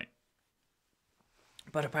travel point.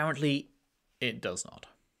 But apparently, it does not.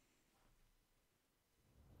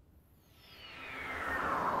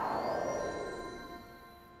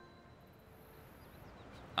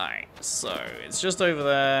 Alright, so it's just over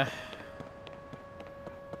there.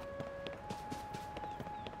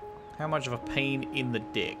 How much of a pain in the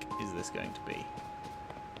dick is this going to be?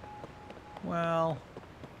 Well...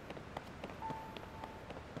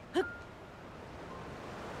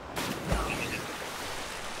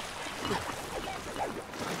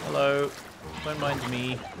 Hello. Don't mind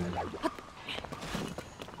me.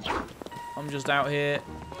 I'm just out here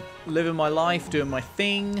living my life, doing my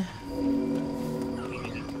thing.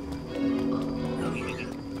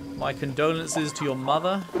 My condolences to your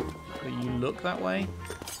mother that you look that way.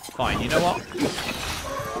 Fine, you know what?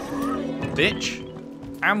 Bitch.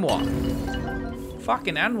 And what?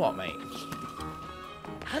 Fucking and what, mate?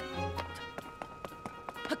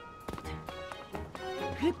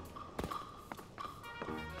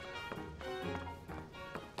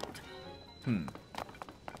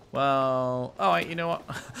 Well, alright, you know what?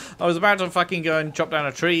 I was about to fucking go and chop down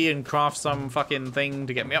a tree and craft some fucking thing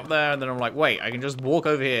to get me up there, and then I'm like, wait, I can just walk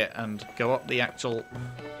over here and go up the actual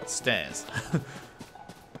stairs.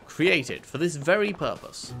 Created for this very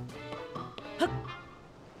purpose.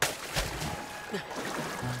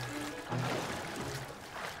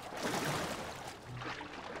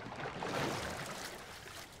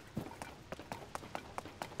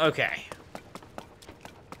 Okay.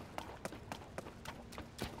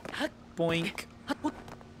 Boink.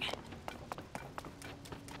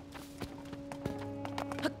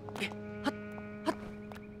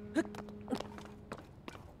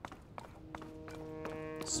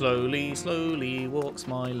 Slowly, slowly walks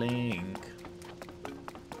my Link.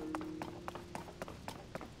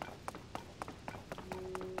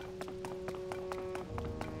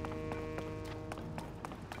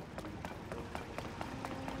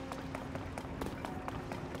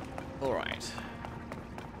 All right.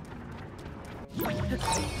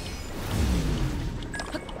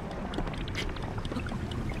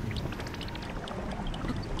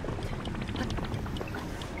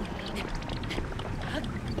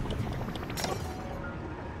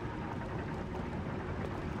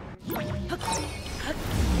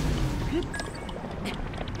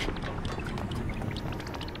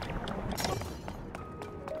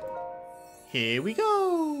 Here we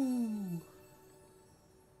go!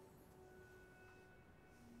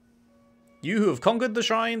 You who have conquered the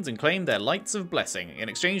shrines and claimed their lights of blessing. In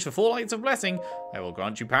exchange for 4 lights of blessing, I will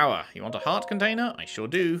grant you power. You want a heart container? I sure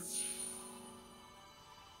do.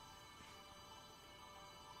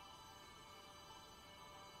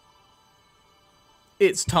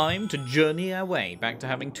 It's time to journey our way back to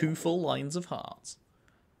having 2 full lines of hearts.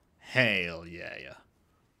 Hail yeah.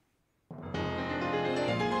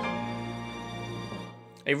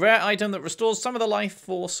 A rare item that restores some of the life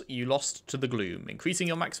force you lost to the gloom, increasing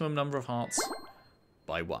your maximum number of hearts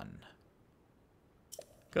by 1.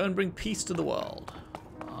 Go and bring peace to the world.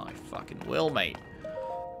 I fucking will, mate.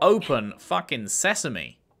 Open fucking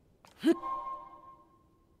sesame.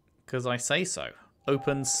 Because I say so.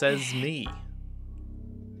 Open says me.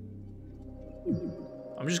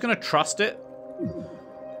 I'm just going to trust it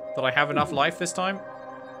that I have enough life this time.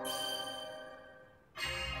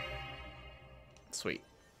 Sweet.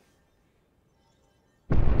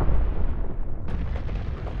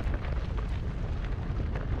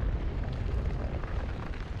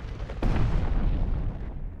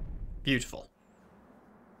 Beautiful.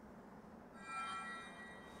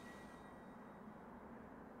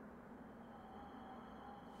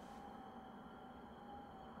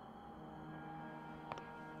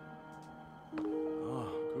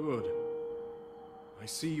 Good. I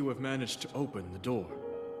see you have managed to open the door.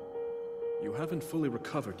 You haven't fully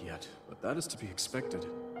recovered yet, but that is to be expected.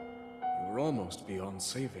 You were almost beyond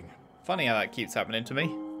saving. Funny how that keeps happening to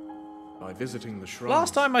me. By visiting the shrine.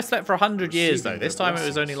 Last time I slept for 100 years, though. This time it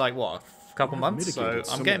was only like, what, a couple months? So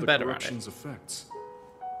I'm getting better at it. Effects.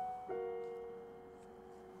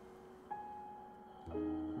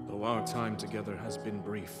 Though our time together has been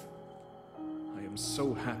brief, I am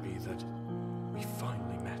so happy that we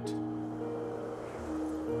finally met.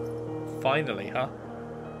 Finally, huh?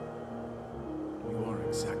 You are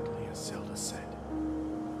exactly as Zelda said.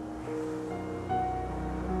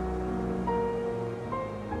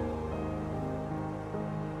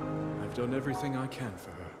 I've done everything I can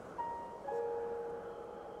for her.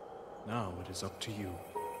 Now it is up to you.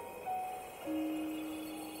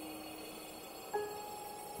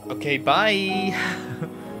 Okay, bye.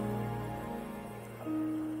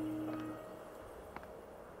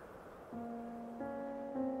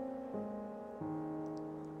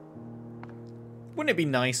 Wouldn't it be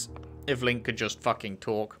nice if Link could just fucking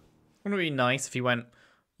talk? Wouldn't it be nice if he went,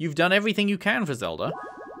 "You've done everything you can for Zelda.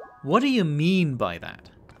 What do you mean by that?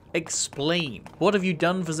 Explain. What have you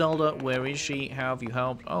done for Zelda? Where is she? How have you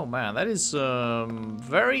helped?" Oh man, that is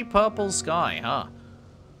very purple sky, huh?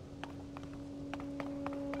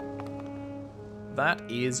 That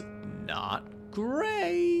is not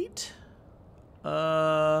great.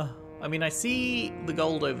 I mean, I see the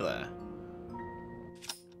gold over there.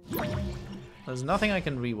 There's nothing I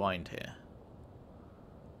can rewind here.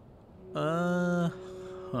 Huh.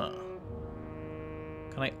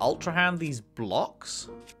 Can I ultra hand these blocks?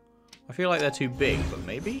 I feel like they're too big, but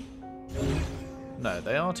maybe? No,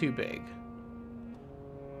 they are too big.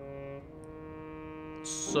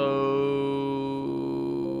 So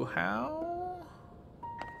how?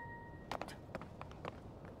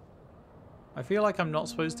 I feel like I'm not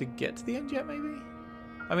supposed to get to the end yet, maybe?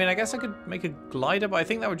 I mean, I guess I could make a glider, but I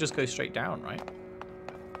think that would just go straight down, right?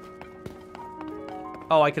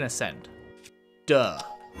 Oh, I can ascend. Duh.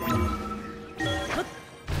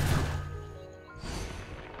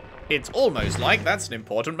 It's almost like that's an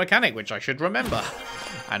important mechanic which I should remember.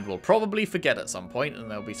 And will probably forget at some point, and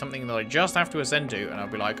there'll be something that I just have to ascend to, and I'll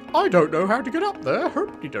be like, I don't know how to get up there,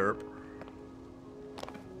 herp-de-derp.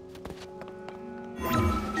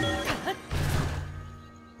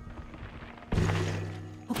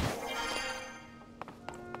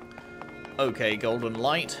 Okay, golden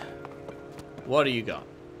light. What do you got?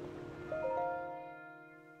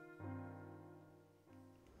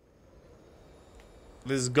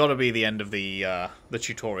 This has got to be the end of the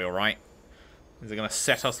tutorial, right? Is it going to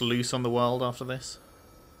set us loose on the world after this?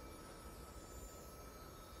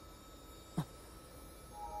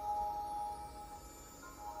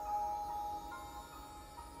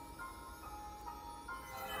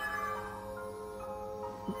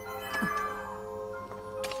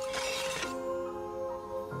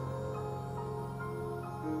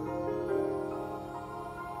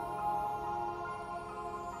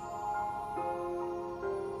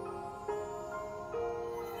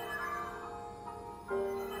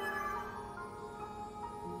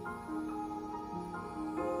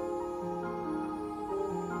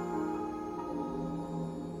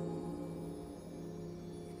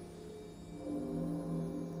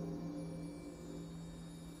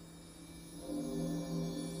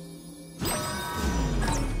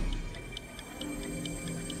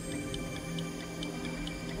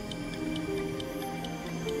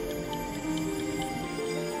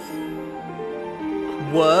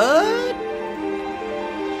 What?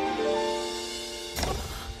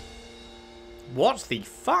 What the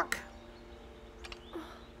fuck?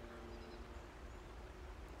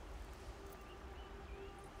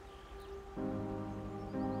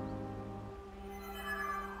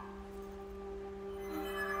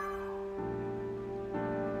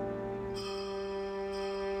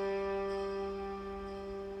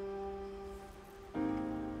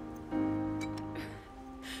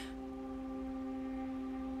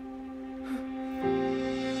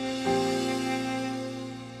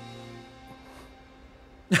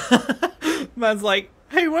 Man's like,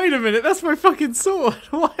 hey, wait a minute, that's my fucking sword.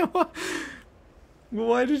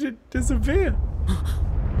 Why did it disappear?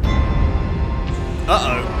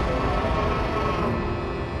 Uh-oh.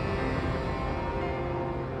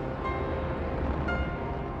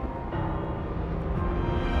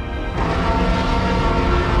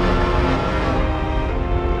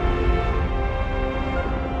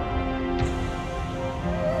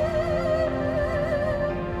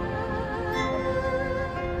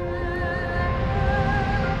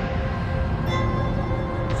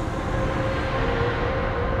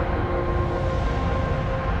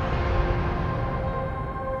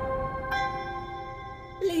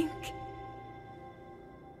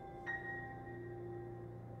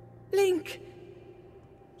 Link!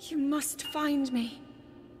 You must find me.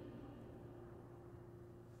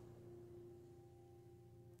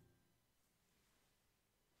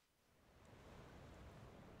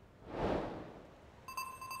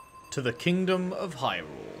 To the kingdom of Hyrule.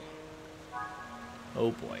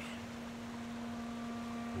 Oh boy.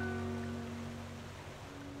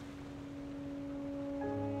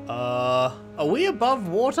 Are we above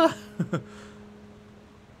water?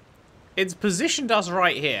 It's positioned us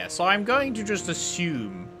right here, so I'm going to just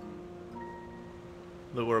assume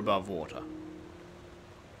that we're above water.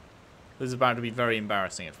 This is about to be very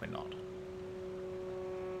embarrassing if we're not.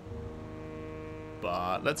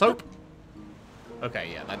 But let's hope.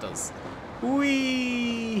 Okay, yeah, that does.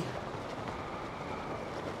 Whee!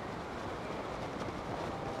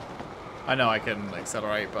 I know I can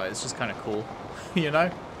accelerate, but it's just kind of cool, you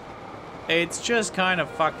know? It's just kind of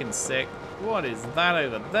fucking sick. What is that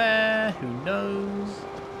over there? Who knows?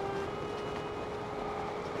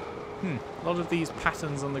 A lot of these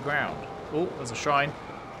patterns on the ground. Oh, there's a shrine.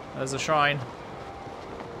 There's a shrine.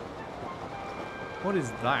 What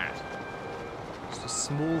is that? Just a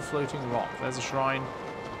small floating rock. There's a shrine.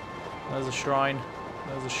 There's a shrine.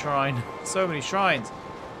 There's a shrine. So many shrines.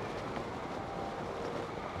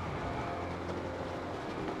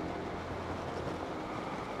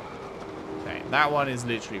 Okay, that one is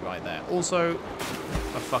literally right there. Also,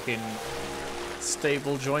 a fucking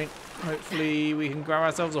stable joint. Hopefully we can grab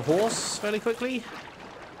ourselves a horse fairly quickly.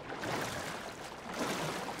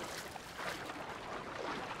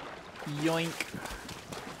 Yoink.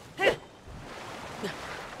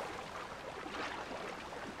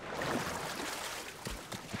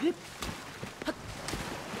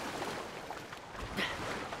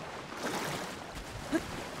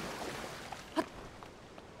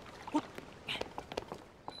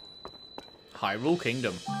 Hyrule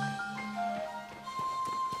Kingdom.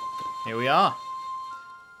 Here we are.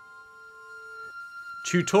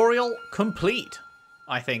 Tutorial complete,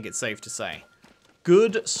 I think it's safe to say.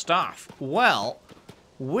 Good stuff. Well,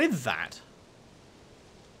 with that,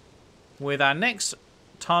 with our next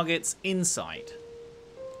target's insight,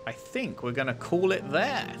 I think we're going to call it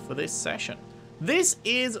there for this session. This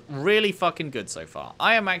is really fucking good so far.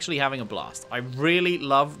 I am actually having a blast. I really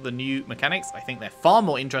love the new mechanics. I think they're far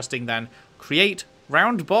more interesting than create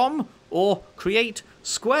round bomb or create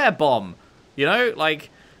square bomb. You know, like,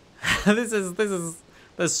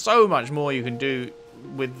 there's so much more you can do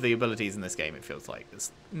with the abilities in this game, it feels like.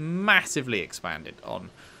 It's massively expanded on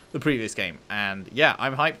the previous game. And yeah,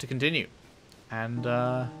 I'm hyped to continue and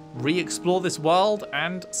re-explore this world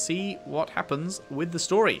and see what happens with the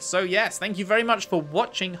story. So yes, thank you very much for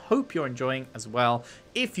watching. Hope you're enjoying as well.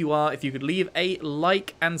 If you are, if you could leave a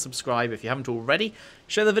like and subscribe if you haven't already.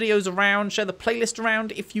 Share the videos around, share the playlist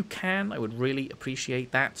around if you can. I would really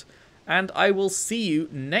appreciate that. And I will see you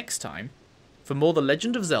next time for more The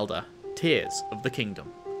Legend of Zelda, Tears of the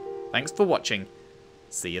Kingdom. Thanks for watching.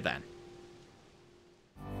 See you then.